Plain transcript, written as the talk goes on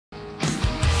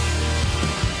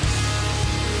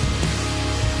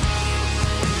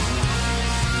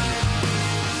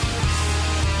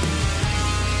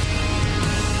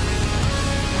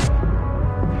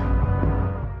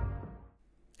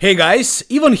Hey guys,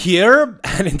 even here,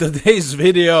 and in today's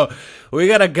video, we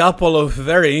got a couple of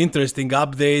very interesting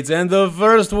updates, and the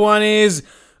first one is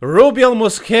Rubiel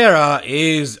Mosquera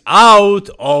is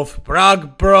out of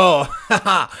Prague Pro.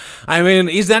 I mean,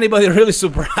 is anybody really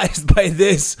surprised by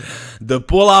this? The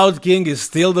pullout king is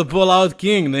still the pullout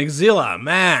king, Nexzilla,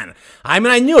 man. I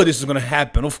mean, I knew this was gonna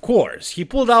happen, of course. He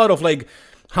pulled out of like,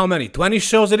 how many, 20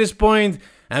 shows at this point?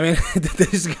 I mean,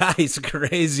 this guy is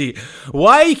crazy.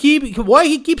 Why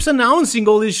he keeps announcing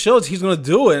all these shows he's gonna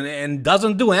do and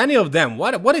doesn't do any of them?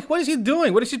 What is he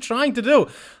doing? What is he trying to do?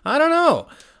 I don't know.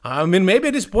 I mean, maybe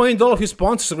at this point all of his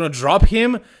sponsors are gonna drop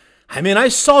him. I mean, I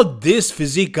saw this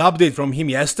physique update from him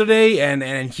yesterday,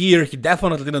 and here he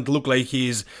definitely didn't look like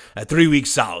he's 3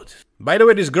 weeks out. By the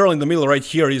way, this girl in the middle right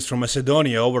here is from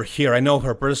Macedonia over here. I know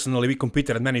her personally, we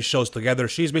competed at many shows together.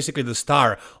 She's basically the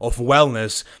star of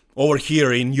wellness over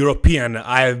here in European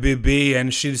IFBB,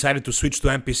 and she decided to switch to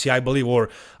NPC, I believe, or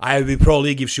IFBB Pro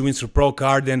League if she wins her pro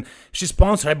card. And she's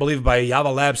sponsored, I believe, by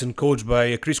Java Labs and coached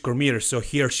by Chris Cormier. So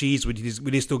here she is with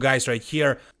these two guys right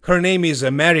here. Her name is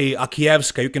Mary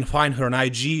Akievska. You can find her on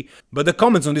IG. But the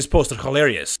comments on this post are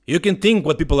hilarious. You can think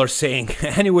what people are saying.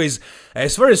 Anyways,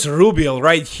 as far as Rubiel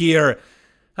right here,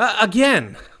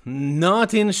 again,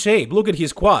 not in shape. Look at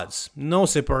his quads. No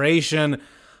separation.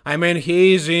 I mean,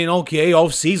 he's in okay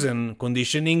off-season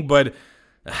conditioning, but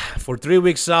for 3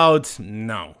 weeks out,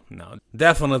 no,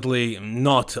 definitely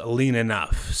not lean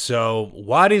enough. So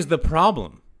what is the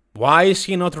problem? Why is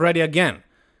he not ready again?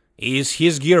 Is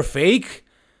his gear fake?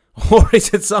 Or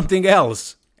is it something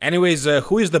else? Anyways,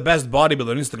 who is the best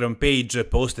bodybuilder Instagram page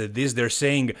posted this? They're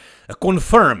saying a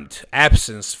confirmed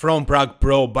absence from Prague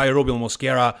Pro by Rubiel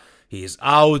Mosquera. He is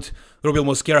out. Rubiel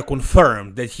Mosquera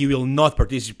confirmed that he will not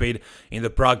participate in the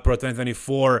Prague Pro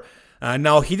 2024.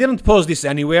 Now, he didn't post this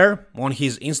anywhere on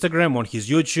his Instagram, on his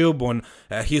YouTube, on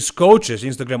his coach's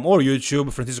Instagram or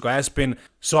YouTube, Francisco Aspin.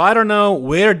 So I don't know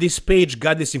where this page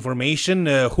got this information,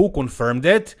 who confirmed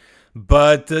it,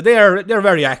 but they're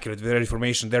very accurate with their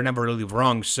information. They're never really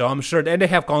wrong, so I'm sure, and they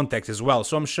have context as well,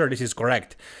 so I'm sure this is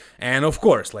correct. And of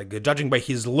course, like judging by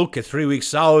his look at 3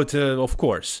 weeks out, of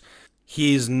course,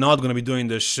 he's not going to be doing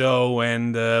the show,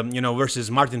 and, you know,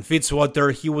 versus Martin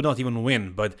Fitzwater, he would not even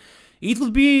win. But it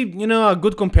would be, you know, a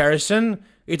good comparison.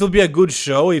 It would be a good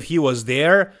show if he was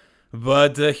there,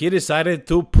 but he decided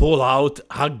to pull out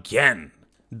again.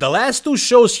 The last 2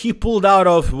 shows he pulled out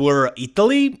of were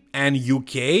Italy and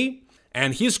UK.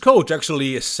 And his coach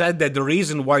actually said that the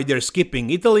reason why they're skipping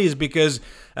Italy is because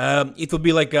it will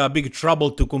be like a big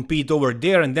trouble to compete over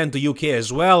there and then to UK as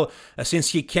well, since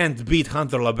he can't beat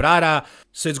Hunter Labrada.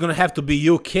 So it's gonna have to be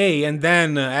UK, and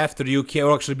then after UK,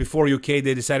 or actually before UK,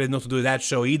 they decided not to do that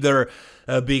show either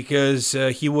because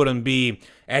he wouldn't be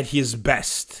at his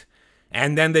best.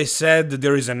 And then they said that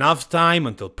there is enough time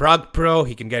until Prague Pro,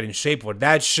 he can get in shape for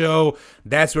that show.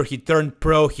 That's where he turned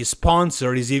pro. His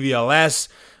sponsor is EVLS,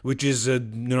 which is, you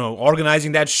know,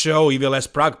 organizing that show,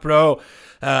 EVLS Prague Pro.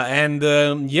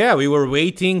 Yeah, we were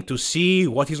waiting to see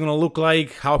what he's gonna look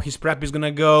like, how his prep is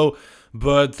gonna go.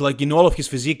 But like in all of his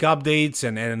physique updates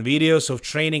and videos of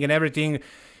training and everything,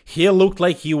 he looked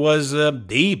like he was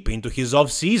deep into his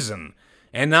off-season.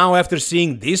 And now after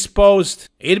seeing this post,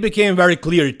 it became very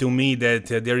clear to me that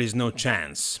there is no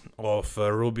chance of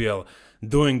Rubiel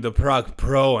doing the Prague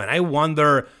Pro. And I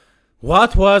wonder,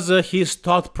 what was his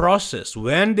thought process?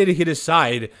 When did he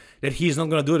decide that he's not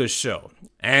going to do the show?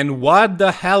 And what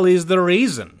the hell is the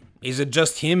reason? Is it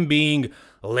just him being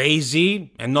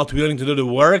lazy and not willing to do the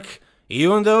work?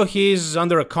 Even though he's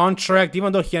under a contract,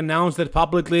 even though he announced it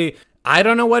publicly, I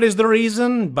don't know what is the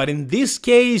reason, but in this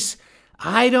case,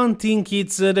 I don't think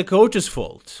it's the coach's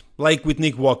fault, like with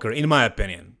Nick Walker, in my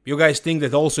opinion. You guys think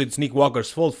that also it's Nick Walker's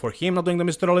fault for him not doing the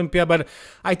Mr. Olympia, but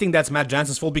I think that's Matt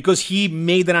Jansen's fault because he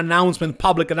made an announcement,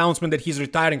 public announcement, that he's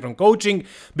retiring from coaching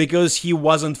because he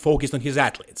wasn't focused on his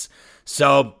athletes.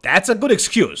 So that's a good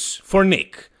excuse for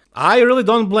Nick. I really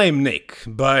don't blame Nick,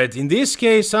 but in this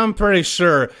case, I'm pretty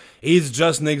sure it's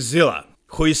just Nexzilla,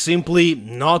 who is simply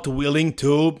not willing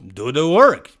to do the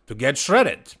work, to get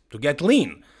shredded, to get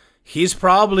lean. He's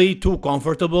probably too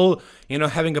comfortable, you know,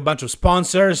 having a bunch of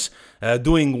sponsors,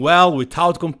 doing well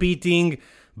without competing.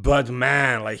 But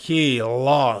man, like, he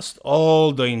lost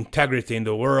all the integrity in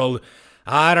the world.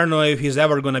 I don't know if he's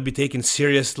ever gonna be taken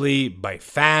seriously by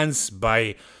fans,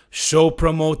 by show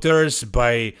promoters,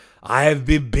 by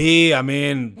IFBB. I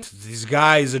mean, this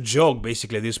guy is a joke,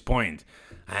 basically, at this point.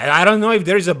 I don't know if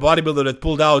there is a bodybuilder that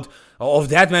pulled out of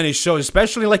that many shows,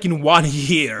 especially like in 1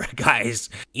 year, guys.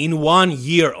 In 1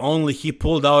 year only, he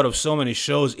pulled out of so many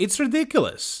shows. It's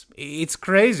ridiculous. It's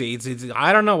crazy. It's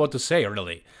I don't know what to say,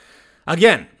 really.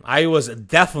 Again, I was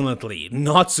definitely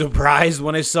not surprised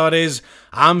when I saw this.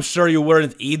 I'm sure you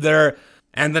weren't either.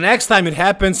 And the next time it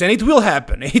happens, and it will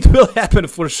happen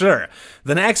for sure.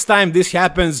 The next time this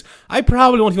happens, I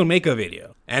probably won't even make a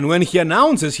video. And when he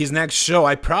announces his next show,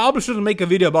 I probably shouldn't make a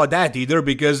video about that either,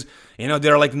 because, you know,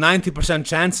 there are like 90%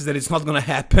 chances that it's not gonna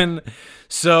happen.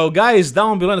 So guys,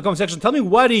 down below in the comment section, tell me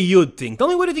what do you think? Tell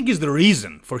me what do you think is the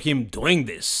reason for him doing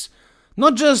this?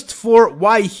 Not just for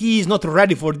why he's not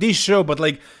ready for this show, but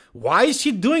like, why is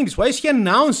he doing this? Why is he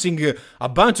announcing a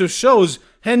bunch of shows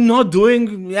and not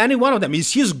doing any one of them?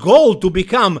 Is his goal to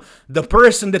become the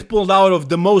person that pulled out of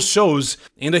the most shows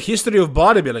in the history of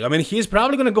bodybuilding? I mean, he's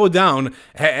probably gonna go down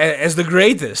as the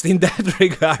greatest in that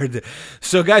regard.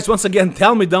 So guys, once again,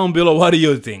 tell me down below, what do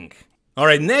you think?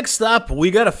 Alright, next up,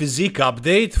 we got a physique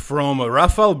update from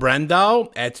Rafel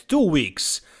Brandao at 2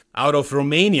 weeks out of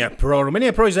Romania Pro.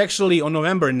 Romania Pro is actually on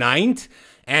November 9th,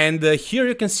 and here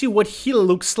you can see what he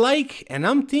looks like, and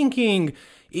I'm thinking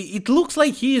it looks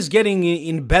like he is getting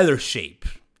in better shape,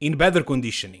 in better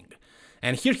conditioning.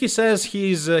 And here he says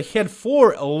he's had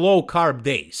 4 low-carb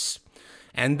days.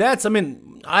 And that's, I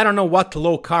mean, I don't know what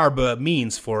low-carb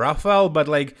means for Rafel, but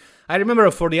like, I remember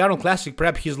for the Arnold Classic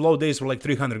prep, his low days were like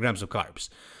 300 grams of carbs.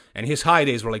 And his high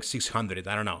days were like 600,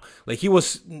 I don't know. Like, he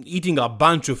was eating a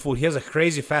bunch of food. He has a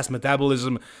crazy fast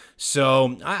metabolism.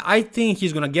 So I think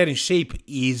he's gonna get in shape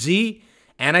easy.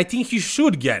 And I think he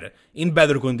should get in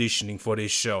better conditioning for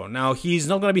this show. Now, he's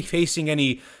not gonna be facing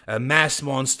any mass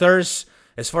monsters.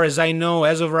 As far as I know,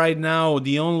 as of right now,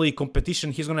 the only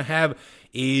competition he's gonna have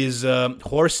is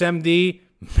Horse MD,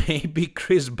 maybe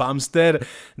Chris Bumstead.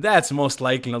 That's most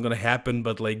likely not gonna happen,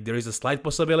 but like, there is a slight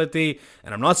possibility.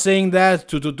 And I'm not saying that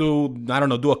to I don't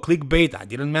know, do a clickbait. I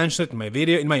didn't mention it in my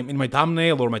video, in my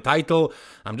thumbnail or my title.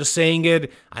 I'm just saying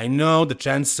it. I know the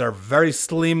chances are very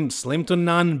slim to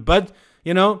none, but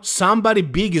you know, somebody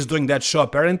big is doing that show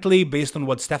apparently, based on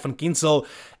what Stefan Kinsel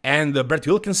and Brett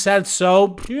Wilkins said.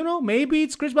 So, you know, maybe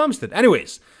it's Chris Bumstead.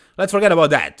 Anyways, let's forget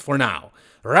about that for now.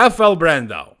 Rafel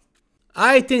Brandao.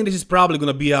 I think this is probably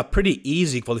going to be a pretty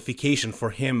easy qualification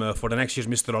for him for the next year's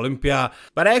Mr. Olympia.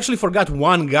 But I actually forgot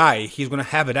one guy he's going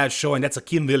to have at that show, and that's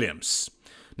Akim Williams.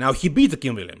 Now, he beat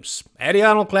Akim Williams at the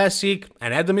Arnold Classic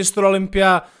and at the Mr.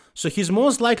 Olympia, so he's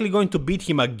most likely going to beat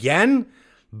him again.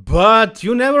 But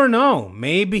you never know.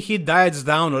 Maybe he diets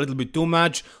down a little bit too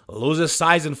much, loses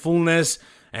size and fullness,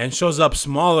 and shows up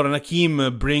smaller, and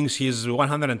Akim brings his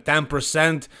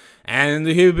 110%, and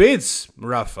he beats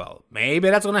Rafel. Maybe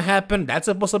that's gonna happen, that's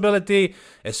a possibility.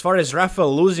 As far as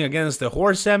Rafel losing against the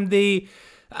Horse MD,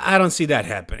 I don't see that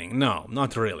happening. No,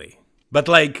 not really. But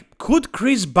like, could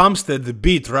Chris Bumstead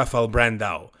beat Rafel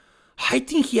Brandao? I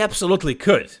think he absolutely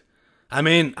could. I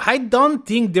mean, I don't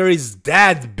think there is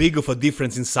that big of a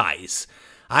difference in size.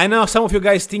 I know some of you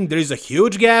guys think there is a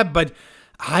huge gap, but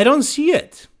I don't see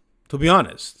it, to be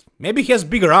honest. Maybe he has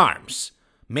bigger arms,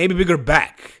 maybe bigger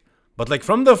back, but like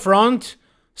from the front,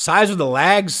 size of the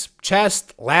legs,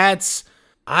 chest, lats,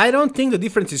 I don't think the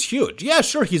difference is huge. Yeah,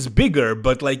 sure, he's bigger,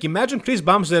 but like, imagine Chris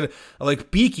Bumstead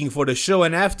like peaking for the show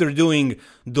and after doing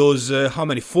those,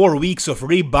 4 weeks of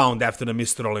rebound after the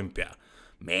Mr. Olympia.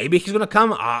 Maybe he's gonna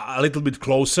come a little bit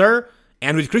closer,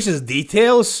 and with Chris's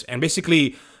details and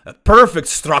basically a perfect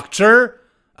structure,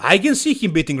 I can see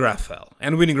him beating Rafel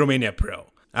and winning Romania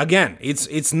Pro. Again,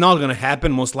 it's not gonna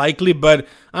happen most likely, but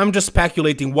I'm just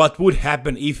speculating what would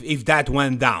happen if that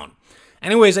went down.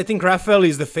 Anyways, I think Rafel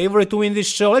is the favorite to win this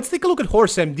show. Let's take a look at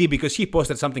Horse MD because he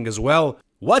posted something as well.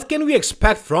 What can we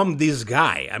expect from this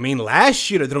guy? I mean, last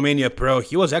year at Romania Pro,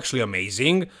 he was actually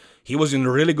amazing. He was in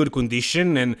really good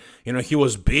condition, and you know, he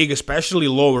was big, especially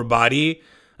lower body.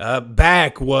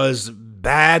 Back was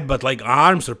bad, but like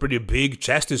arms are pretty big,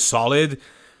 chest is solid.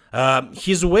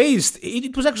 His waist,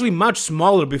 it was actually much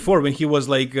smaller before when he was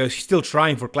like still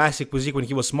trying for classic physique when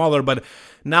he was smaller, but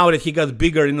now that he got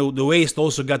bigger, you know, the waist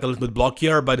also got a little bit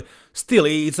blockier, but still,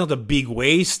 it's not a big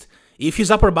waist. If his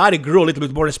upper body grew a little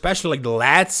bit more, especially like the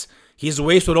lats, his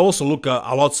waist would also look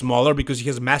a lot smaller because he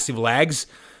has massive legs.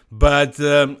 But,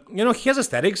 you know, he has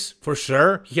aesthetics, for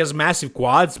sure. He has massive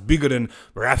quads, bigger than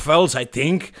Rafel's, I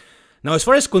think. Now, as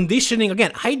far as conditioning,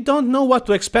 again, I don't know what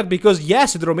to expect because,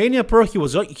 yes, at Romania Pro, he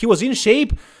was in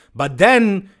shape, but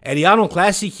then at the Arnold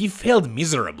Classic, he failed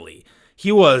miserably.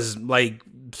 He was, like,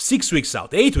 6 weeks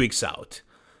out, 8 weeks out.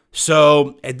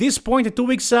 So, at this point, at 2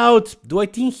 weeks out, do I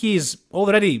think he's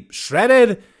already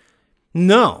shredded?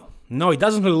 No, it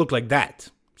doesn't really look like that.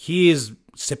 His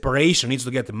separation needs to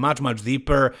get much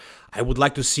deeper. I would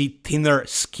like to see thinner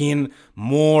skin,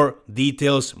 more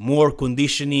details, more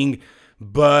conditioning,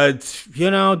 but you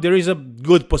know, there is a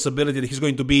good possibility that he's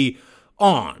going to be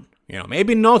on, You know,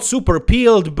 maybe not super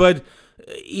peeled, but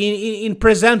in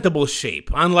presentable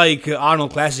shape. Unlike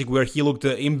Arnold Classic, where he looked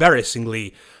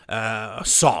embarrassingly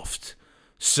soft.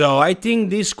 So I think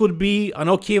this could be an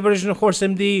okay version of Horse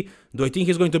MD. Do I think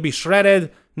he's going to be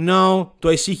shredded? No. Do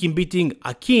I see him beating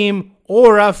Akim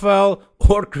or Rafel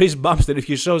or Chris Bumstead if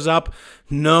he shows up?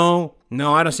 No.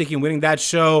 No, I don't see him winning that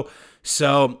show.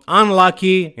 So,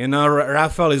 unlucky, you know,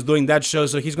 Rafel is doing that show,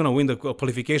 so he's going to win the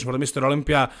qualification for the Mr.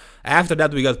 Olympia. After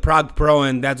that, we got Prague Pro,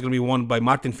 and that's going to be won by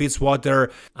Martin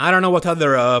Fitzwater. I don't know what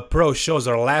other pro shows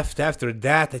are left after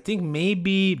that. I think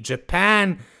maybe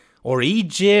Japan or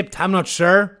Egypt. I'm not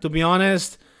sure, to be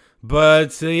honest.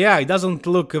 But, yeah, it doesn't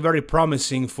look very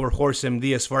promising for Horse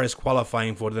MD as far as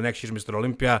qualifying for the next year's Mr.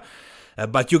 Olympia.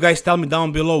 But you guys tell me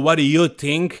down below, what do you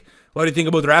think? What do you think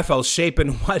about Rafel's shape,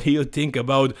 and what do you think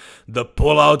about the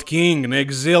Pullout King,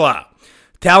 Nickzilla?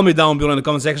 Tell me down below in the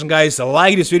comment section, guys.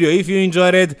 Like this video if you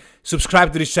enjoyed it.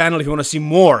 Subscribe to this channel if you want to see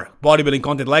more bodybuilding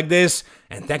content like this.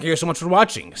 And thank you guys so much for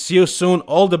watching. See you soon.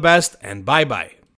 All the best, and bye-bye.